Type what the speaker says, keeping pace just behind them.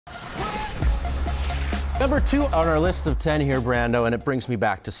Number 2 on our list of 10 here, Brando, and it brings me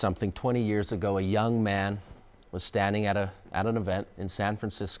back to something. 20 years ago, a young man was standing at an event in San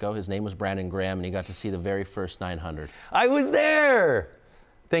Francisco. His name was Brandon Graham, and he got to see the very first 900. I was there!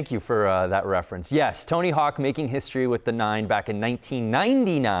 Thank you for that reference. Yes, Tony Hawk making history with the 9 back in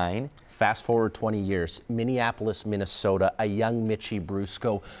 1999. Fast forward 20 years, Minneapolis, Minnesota, a young Mitchie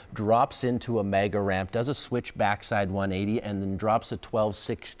Brusco drops into a mega ramp, does a switch backside 180, and then drops a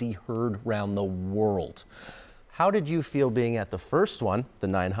 1260 heard round the world. How did you feel being at the first one, the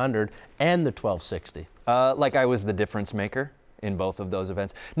 900, and the 1260? Like I was the difference maker in both of those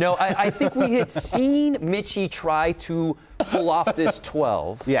events. No, I think we had seen Mitchie try to pull off this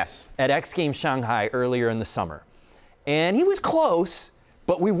 12 yes. at X Games Shanghai earlier in the summer. And he was close,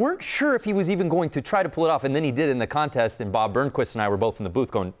 but we weren't sure if he was even going to try to pull it off. And then he did in the contest, and Bob Burnquist and I were both in the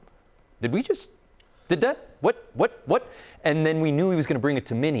booth going, did that? What? And then we knew he was going to bring it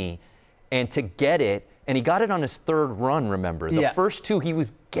to Minnie, and to get it, and he got it on his 3rd run, remember? The first 2, he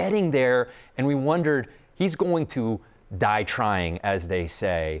was getting there, and we wondered, he's going to die trying, as they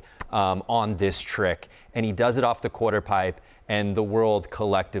say, on this trick. And he does it off the quarter pipe, and the world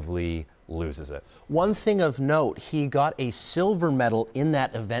collectively loses it. One thing of note, he got a silver medal in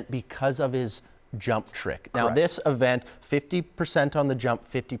that event because of his jump trick. Now, this event, 50% on the jump,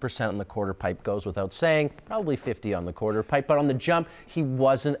 50% on the quarter pipe, goes without saying, probably 50 on the quarter pipe, but on the jump, he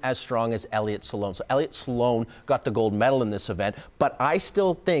wasn't as strong as Elliott Sloan. So Elliott Sloan got the gold medal in this event, but I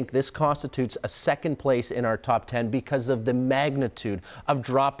still think this constitutes a 2nd place in our top 10 because of the magnitude of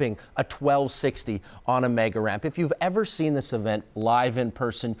dropping a 1260 on a mega ramp. If you've ever seen this event live in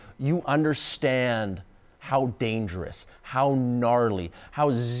person, you understand how dangerous, how gnarly,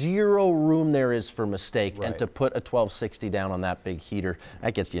 how zero room there is for mistake. And to put a 1260 down on that big heater,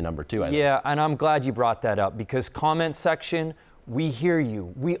 that gets you number 2, I think. Yeah, and I'm glad you brought that up because comment section, we hear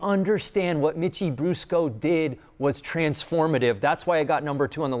you. We understand what Mitchie Brusco did was transformative. That's why I got number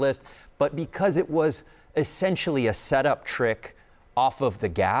 2 on the list. But because it was essentially a setup trick off of the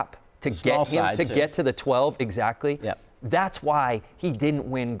gap to get him to get to the 12, exactly. Yep. That's why he didn't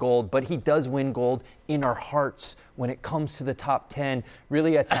win gold, but he does win gold in our hearts when it comes to the top 10.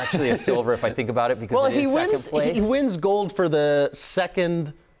 Really, it's actually a silver if I think about it because it is second place. He wins gold for the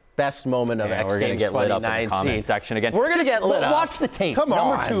 2nd best moment of X Games 2019. We're going to get lit up in the comment section again. We're going to get lit up. Watch the tape. Come on.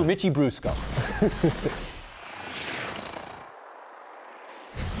 Number 2, Mitchie Brusco.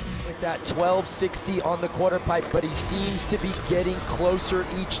 That 1260 on the quarter pipe, but he seems to be getting closer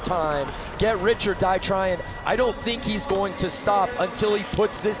each time. Get rich or die trying. I don't think he's going to stop until he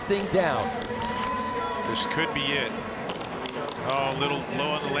puts this thing down. This could be it. Oh, a little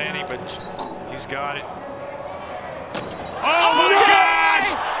low on the landing, but he's got it. Oh my gosh!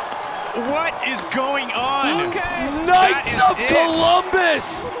 What is going on? Okay. Knights of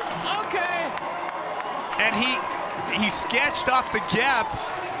Columbus! Okay. And he sketched off the gap,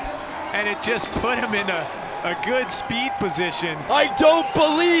 and it just put him in a good speed position. I don't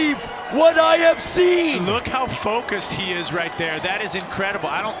believe what I have seen. Look how focused he is right there. That is incredible.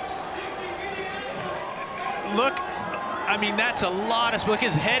 I mean, that's a lot of, look,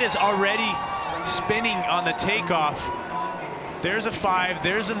 his head is already spinning on the takeoff. There's a 5,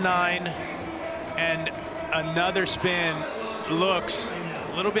 there's a 9, and another spin. Looks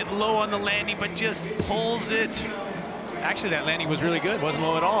a little bit low on the landing, but just pulls it. Actually, that landing was really good. Wasn't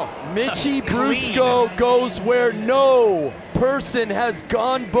low at all. Mitchie Brusco goes where no person has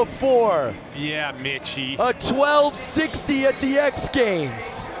gone before. Yeah, Mitchie. A 1260 at the X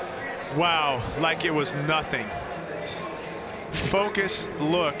Games. Wow, like it was nothing. Focus,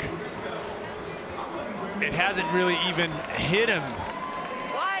 look. It hasn't really even hit him.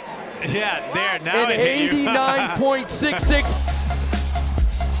 What? Yeah, there, now it hit you. 89.66.